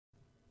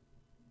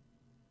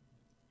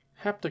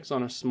Haptics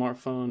on a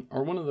smartphone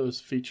are one of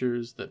those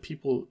features that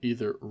people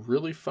either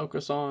really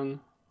focus on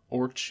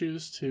or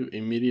choose to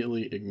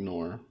immediately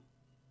ignore.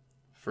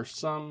 For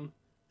some,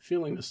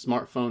 feeling the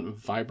smartphone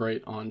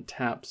vibrate on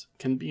taps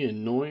can be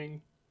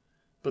annoying,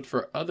 but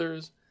for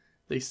others,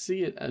 they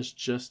see it as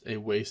just a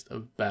waste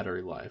of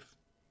battery life.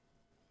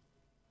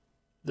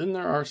 Then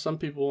there are some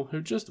people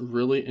who just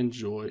really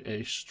enjoy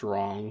a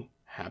strong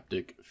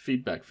haptic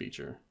feedback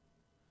feature.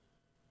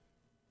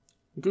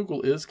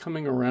 Google is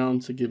coming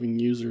around to giving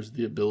users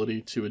the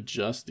ability to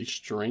adjust the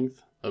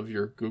strength of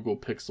your Google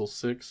Pixel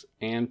 6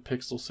 and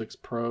Pixel 6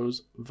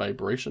 Pro's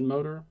vibration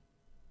motor.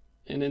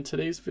 And in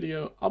today's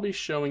video, I'll be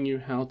showing you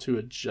how to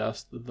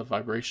adjust the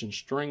vibration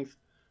strength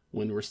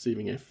when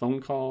receiving a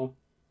phone call,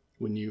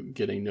 when you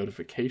get a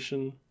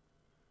notification,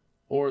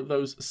 or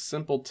those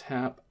simple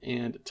tap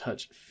and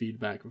touch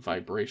feedback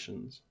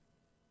vibrations.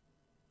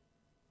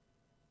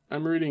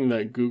 I'm reading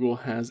that Google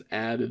has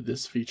added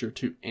this feature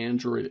to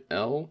Android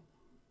L,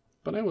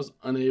 but I was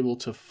unable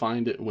to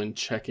find it when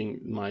checking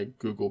my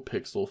Google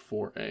Pixel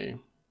 4a.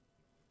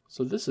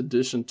 So this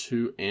addition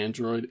to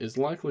Android is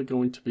likely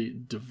going to be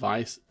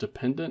device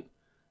dependent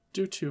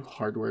due to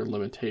hardware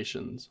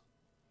limitations.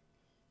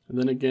 And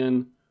then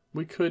again,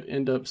 we could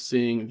end up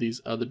seeing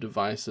these other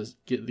devices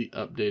get the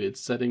updated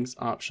settings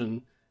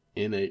option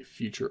in a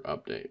future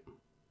update.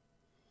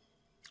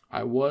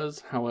 I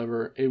was,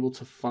 however, able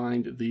to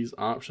find these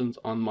options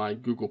on my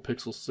Google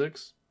Pixel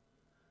 6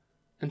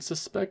 and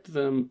suspect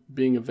them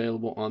being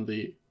available on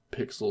the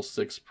Pixel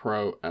 6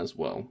 Pro as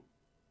well.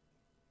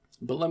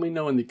 But let me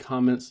know in the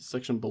comments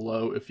section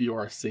below if you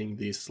are seeing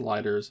these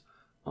sliders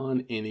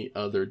on any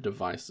other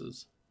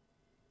devices.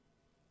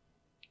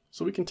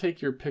 So we can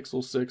take your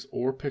Pixel 6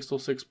 or Pixel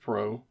 6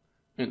 Pro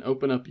and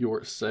open up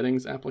your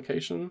settings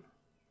application.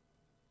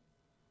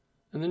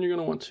 And then you're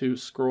going to want to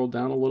scroll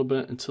down a little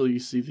bit until you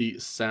see the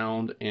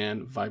sound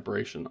and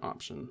vibration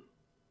option.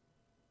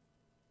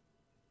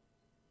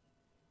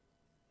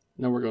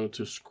 Now we're going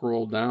to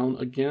scroll down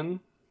again,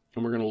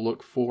 and we're going to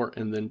look for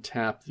and then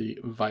tap the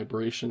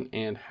vibration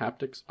and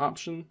haptics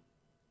option.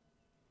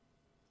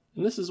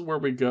 And this is where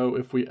we go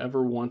if we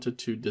ever wanted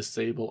to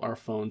disable our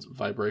phone's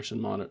vibration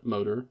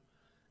motor.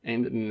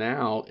 And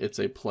now it's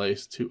a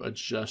place to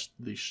adjust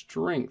the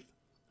strength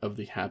of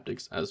the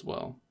haptics as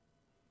well.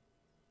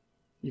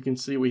 You can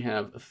see we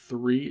have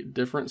 3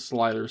 different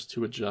sliders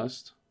to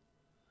adjust.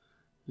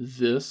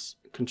 This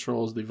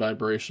controls the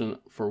vibration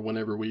for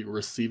whenever we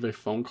receive a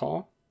phone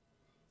call.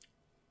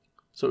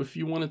 So if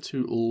you wanted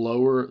to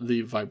lower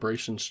the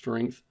vibration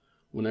strength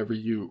whenever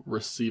you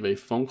receive a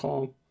phone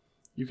call,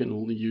 you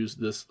can use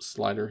this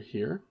slider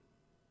here.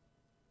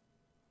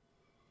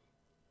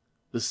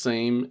 The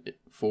same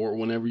for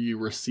whenever you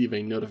receive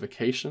a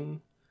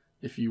notification.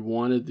 If you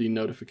wanted the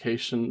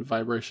notification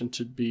vibration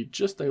to be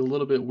just a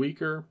little bit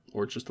weaker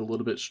or just a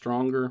little bit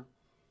stronger,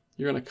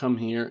 you're going to come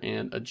here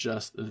and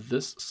adjust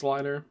this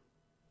slider.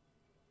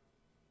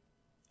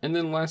 And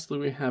then lastly,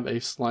 we have a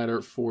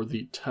slider for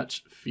the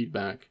touch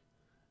feedback.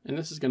 And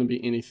this is going to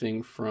be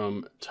anything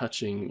from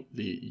touching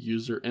the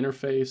user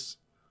interface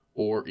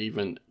or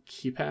even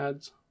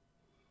keypads.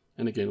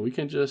 And again, we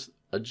can just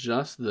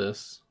adjust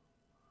this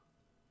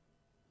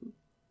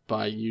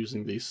by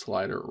using the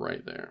slider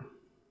right there.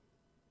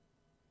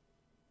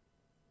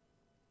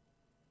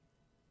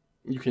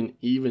 You can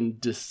even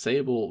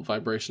disable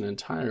vibration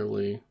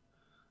entirely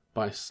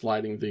by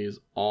sliding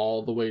these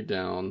all the way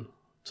down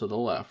to the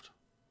left.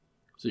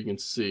 So you can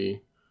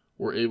see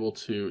we're able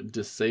to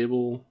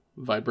disable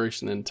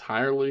vibration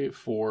entirely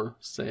for,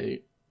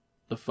 say,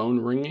 the phone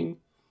ringing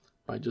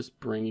by just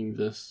bringing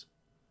this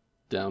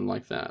down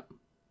like that.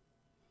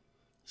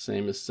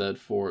 Same is said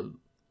for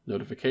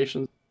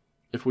notifications.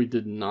 If we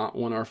did not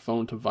want our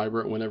phone to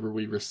vibrate whenever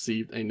we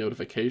received a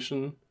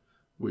notification,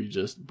 we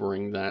just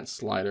bring that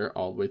slider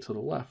all the way to the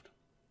left.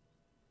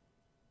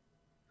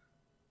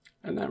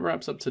 And that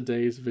wraps up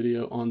today's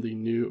video on the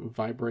new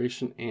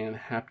vibration and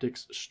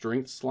haptics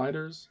strength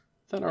sliders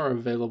that are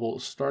available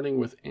starting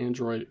with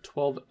Android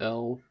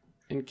 12L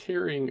and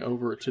carrying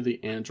over to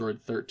the Android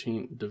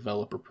 13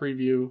 developer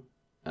preview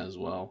as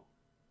well.